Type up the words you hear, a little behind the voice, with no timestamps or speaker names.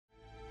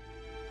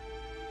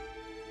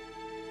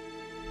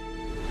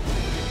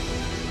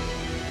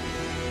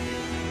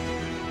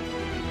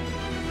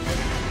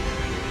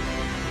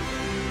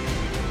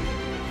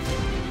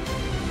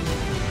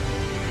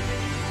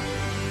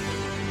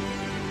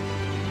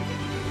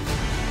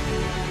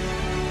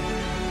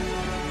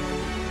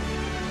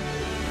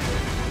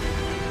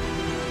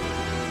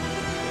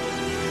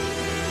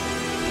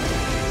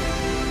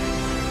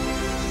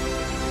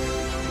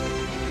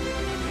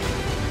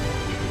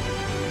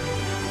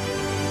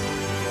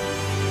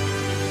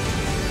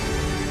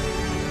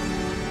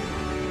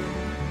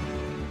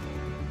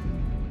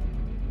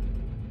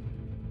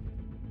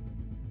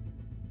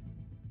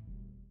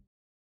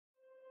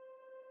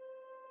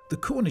The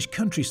Cornish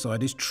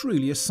countryside is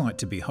truly a sight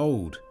to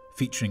behold,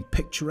 featuring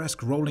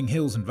picturesque rolling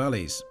hills and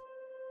valleys.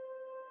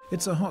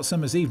 It's a hot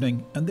summer's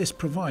evening, and this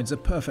provides a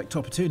perfect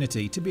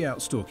opportunity to be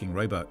out stalking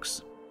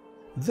roebucks.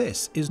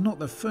 This is not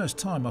the first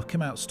time I've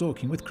come out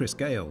stalking with Chris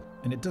Gale,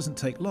 and it doesn't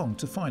take long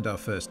to find our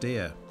first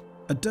deer.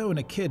 A doe and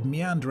a kid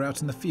meander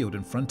out in the field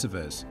in front of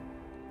us.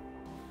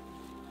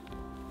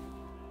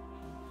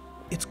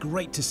 It's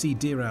great to see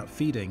deer out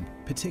feeding,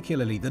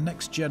 particularly the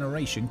next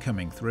generation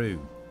coming through.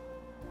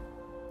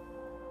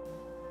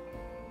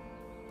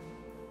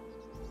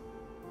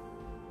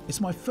 It's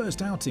my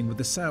first outing with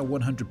the Sauer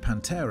 100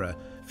 Pantera,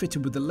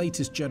 fitted with the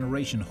latest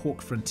generation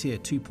Hawke Frontier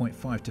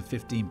 2.5 to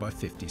 15 by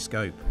 50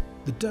 scope.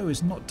 The doe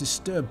is not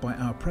disturbed by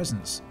our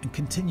presence and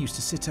continues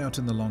to sit out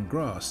in the long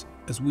grass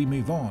as we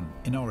move on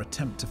in our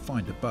attempt to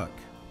find a buck.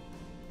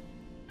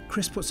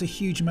 Chris puts a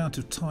huge amount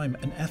of time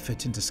and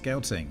effort into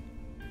scouting.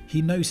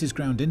 He knows his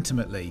ground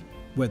intimately,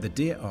 where the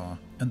deer are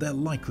and their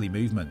likely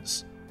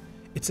movements.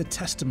 It's a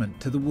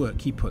testament to the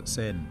work he puts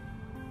in.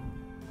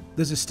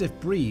 There's a stiff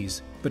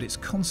breeze, but it's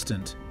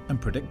constant and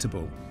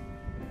predictable.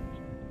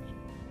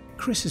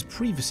 Chris has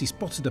previously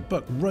spotted a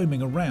buck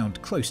roaming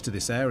around close to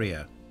this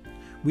area.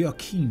 We are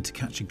keen to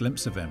catch a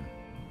glimpse of him.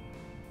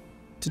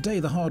 Today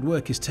the hard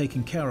work is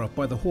taken care of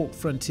by the Hawke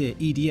Frontier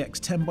EDX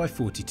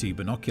 10x42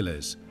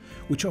 binoculars,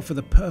 which offer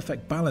the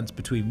perfect balance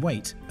between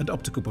weight and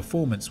optical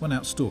performance when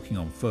out stalking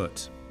on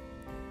foot.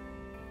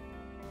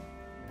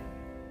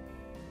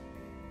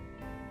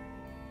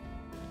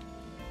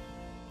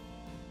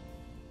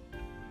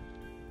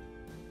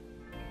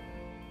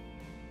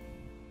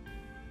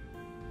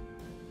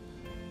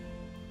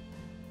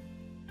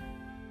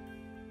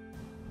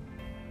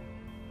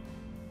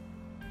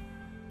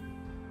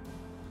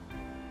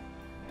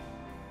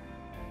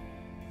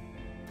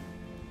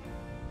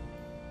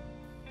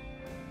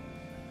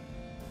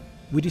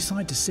 We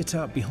decide to sit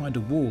out behind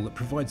a wall that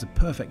provides a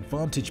perfect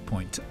vantage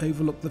point to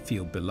overlook the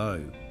field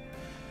below.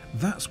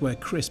 That's where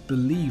Chris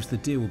believes the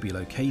deer will be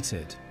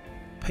located.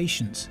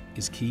 Patience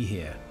is key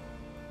here.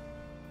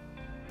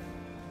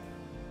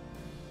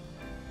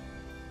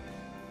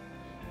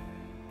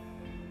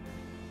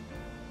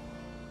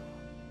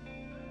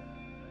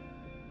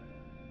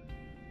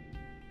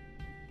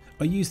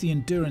 I use the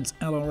Endurance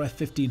LRF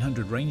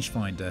 1500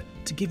 rangefinder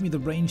to give me the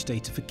range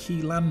data for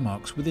key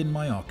landmarks within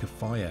my arc of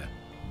fire.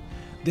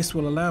 This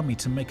will allow me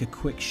to make a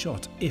quick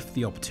shot if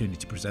the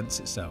opportunity presents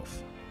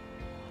itself.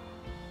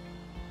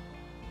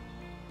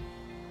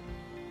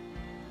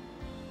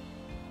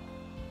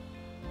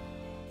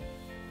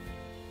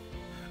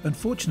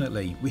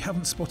 Unfortunately, we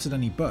haven't spotted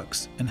any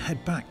bucks and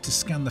head back to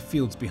scan the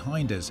fields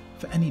behind us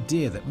for any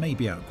deer that may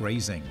be out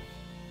grazing.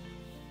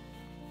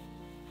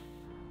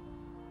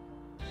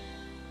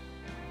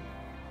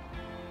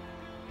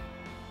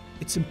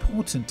 It's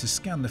important to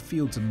scan the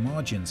fields and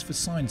margins for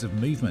signs of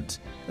movement,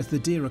 as the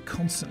deer are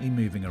constantly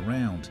moving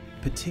around,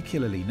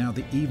 particularly now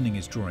the evening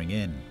is drawing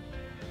in.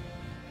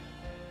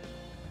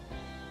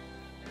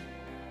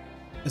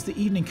 As the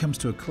evening comes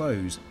to a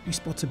close, we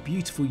spot a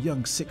beautiful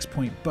young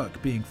 6-point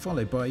buck being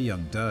followed by a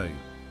young doe.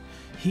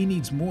 He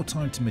needs more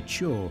time to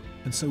mature,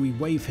 and so we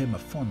wave him a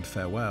fond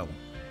farewell.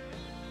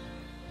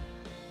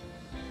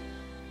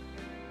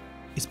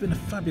 It's been a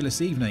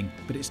fabulous evening,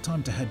 but it's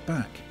time to head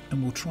back,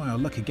 and we'll try our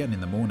luck again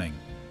in the morning.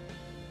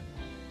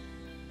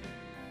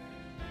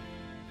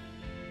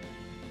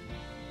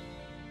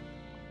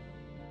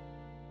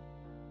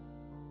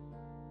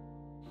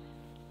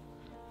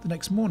 The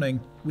next morning,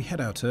 we head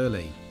out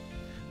early.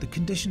 The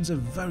conditions are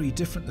very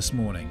different this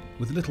morning,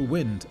 with little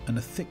wind and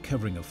a thick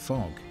covering of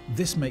fog.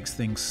 This makes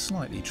things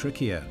slightly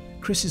trickier.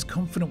 Chris is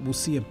confident we'll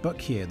see a buck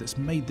here that's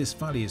made this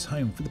valley his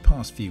home for the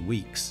past few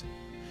weeks.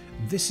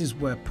 This is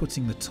where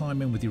putting the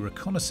time in with your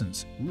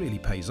reconnaissance really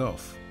pays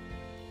off.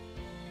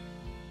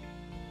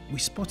 We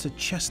spot a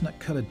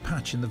chestnut-coloured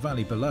patch in the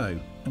valley below,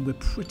 and we're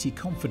pretty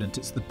confident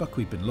it's the buck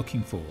we've been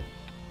looking for.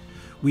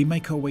 We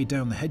make our way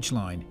down the hedge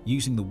line,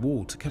 using the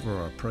wall to cover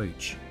our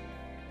approach.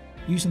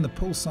 Using the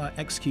Pulsar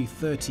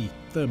XQ30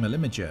 thermal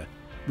imager,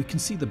 we can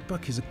see the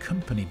buck is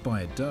accompanied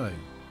by a doe.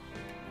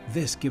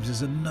 This gives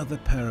us another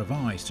pair of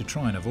eyes to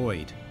try and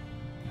avoid.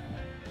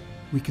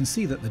 We can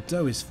see that the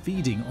doe is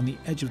feeding on the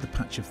edge of the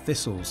patch of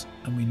thistles,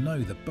 and we know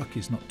the buck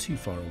is not too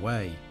far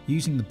away.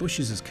 Using the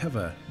bushes as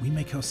cover, we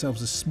make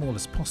ourselves as small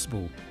as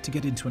possible to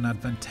get into an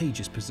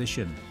advantageous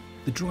position.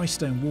 The dry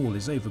stone wall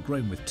is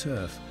overgrown with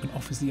turf and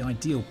offers the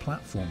ideal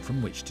platform from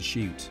which to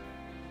shoot.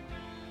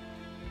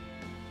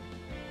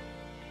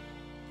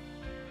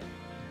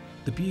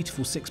 The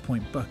beautiful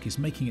 6-point buck is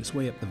making its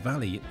way up the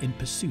valley in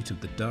pursuit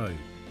of the doe,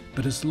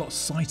 but has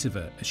lost sight of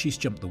her as she's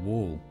jumped the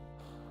wall.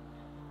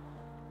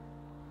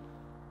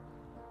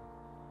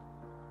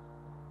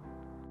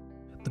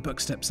 The buck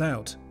steps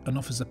out and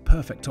offers a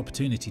perfect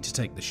opportunity to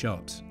take the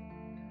shot.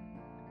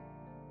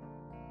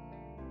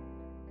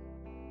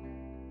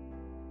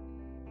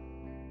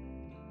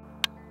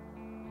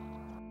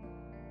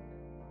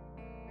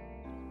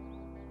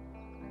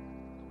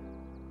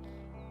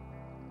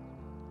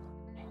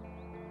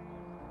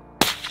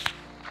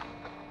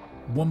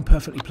 One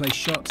perfectly placed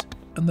shot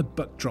and the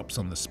buck drops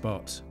on the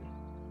spot.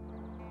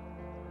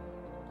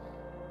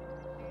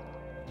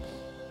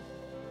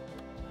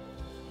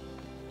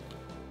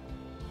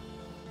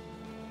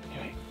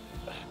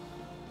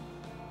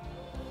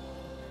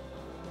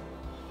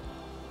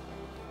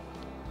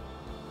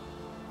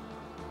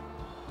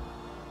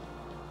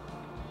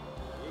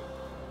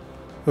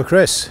 Well,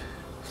 Chris,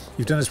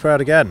 you've done us proud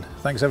again.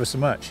 Thanks ever so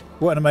much.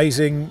 What an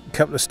amazing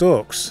couple of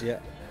stalks. Yeah,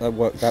 that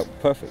worked out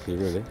perfectly,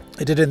 really.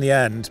 It did in the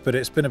end, but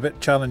it's been a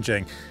bit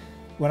challenging.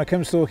 When I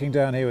come stalking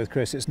down here with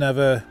Chris, it's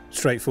never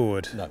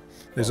straightforward. No.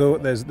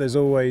 There's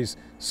always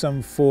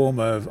some form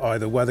of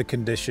either weather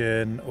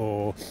condition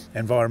or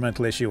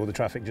environmental issue, or the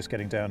traffic just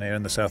getting down here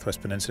in the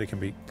southwest peninsula can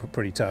be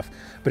pretty tough.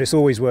 But it's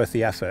always worth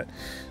the effort.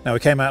 Now,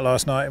 we came out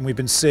last night and we've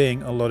been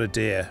seeing a lot of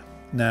deer.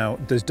 Now,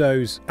 there's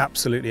does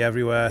absolutely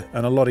everywhere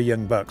and a lot of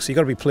young bucks. So you've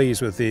got to be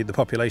pleased with the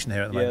population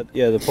here at the moment.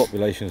 Yeah, the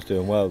population's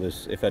doing well.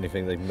 There's, if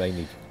anything, they may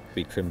need to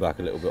be trimmed back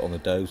a little bit on the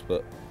does,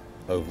 but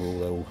overall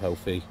they're all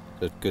healthy.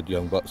 There's good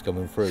young bucks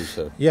coming through.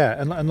 So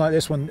yeah, and like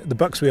this one, the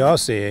bucks we are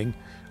seeing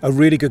are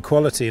really good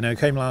quality. You know,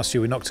 came last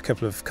year, we knocked a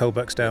couple of cull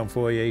bucks down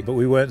for you, but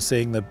we weren't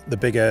seeing the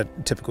bigger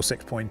typical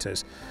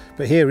 6-pointers.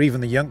 But here, even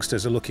the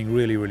youngsters are looking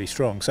really, really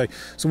strong. So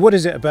what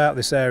is it about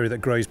this area that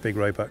grows big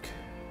roebuck?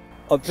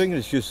 I think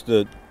it's just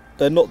that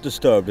they're not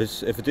disturbed.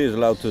 If a deer is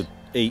allowed to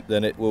eat,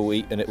 then it will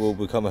eat and it will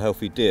become a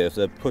healthy deer. If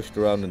they're pushed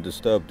around and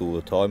disturbed all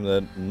the time,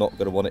 they're not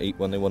going to want to eat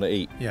when they want to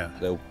eat. Yeah.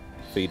 They'll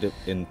feed it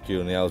in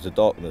during the hours of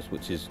darkness,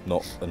 which is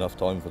not enough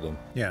time for them.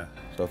 Yeah.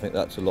 So I think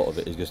that's a lot of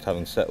it, is just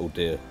having settled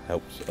deer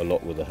helps a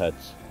lot with the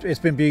heads. It's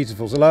been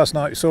beautiful. So last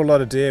night we saw a lot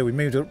of deer. We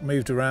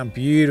moved around.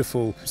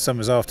 Beautiful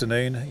summer's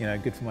afternoon. You know,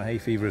 good for my hay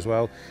fever as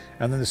well.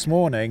 And then this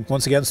morning,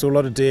 once again, saw a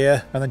lot of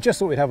deer. And then just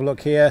thought we'd have a look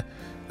here,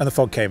 and the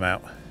fog came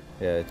out.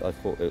 Yeah, I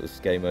thought it was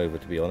game over,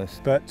 to be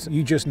honest. But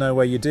you just know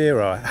where your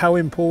deer are. How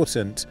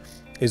important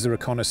is the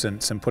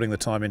reconnaissance and putting the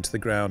time into the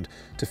ground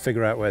to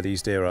figure out where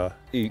these deer are?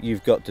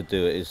 You've got to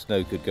do it. It's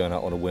no good going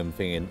out on a whim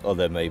thinking, oh,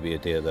 there may be a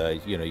deer there.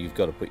 You know, you've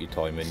got to put your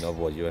time in,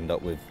 otherwise you end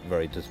up with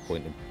very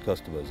disappointed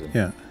customers.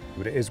 Yeah,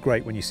 but it is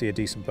great when you see a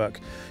decent buck.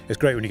 It's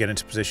great when you get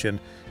into position.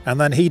 And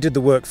then he did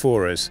the work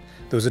for us.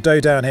 There was a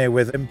doe down here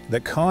with him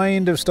that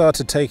kind of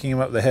started taking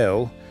him up the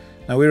hill.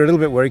 Now, we were a little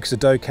bit worried because the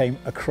doe came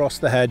across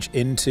the hedge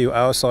into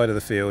our side of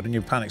the field, and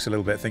you panicked a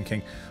little bit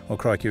thinking, oh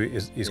crikey,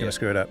 he's going to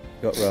screw it up.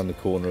 Got round the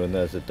corner and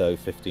there's a doe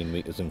 15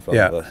 metres in front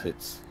of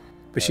us.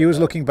 But she was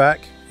looking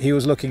back, he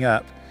was looking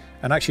up,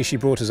 and actually she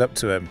brought us up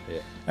to him. Yeah.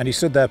 And he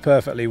stood there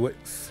perfectly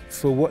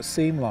for what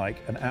seemed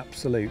like an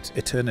absolute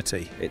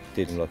eternity. It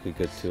did like a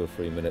good 2 or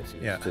 3 minutes.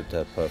 He stood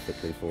there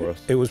perfectly for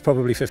us. It was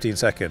probably 15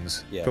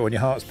 seconds, yeah. But when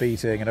your heart's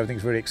beating and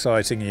everything's really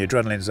exciting and your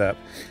adrenaline's up,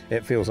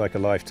 it feels like a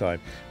lifetime.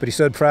 But he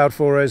stood proud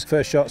for us.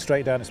 First shot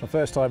straight down. It's my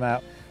first time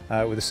out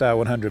with a Sauer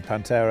 100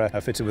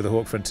 Pantera fitted with a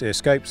Hawke Frontier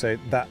scope, so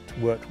that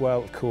worked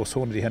well. Of course,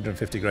 Hornady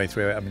 150 grain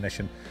 308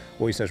 ammunition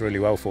always does really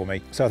well for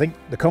me. So I think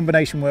the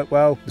combination worked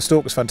well. The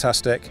stalk was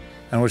fantastic,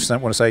 and I just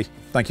want to say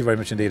thank you very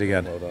much indeed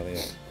again. Well done,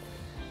 Ian.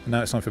 And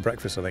now it's time for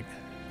breakfast, I think.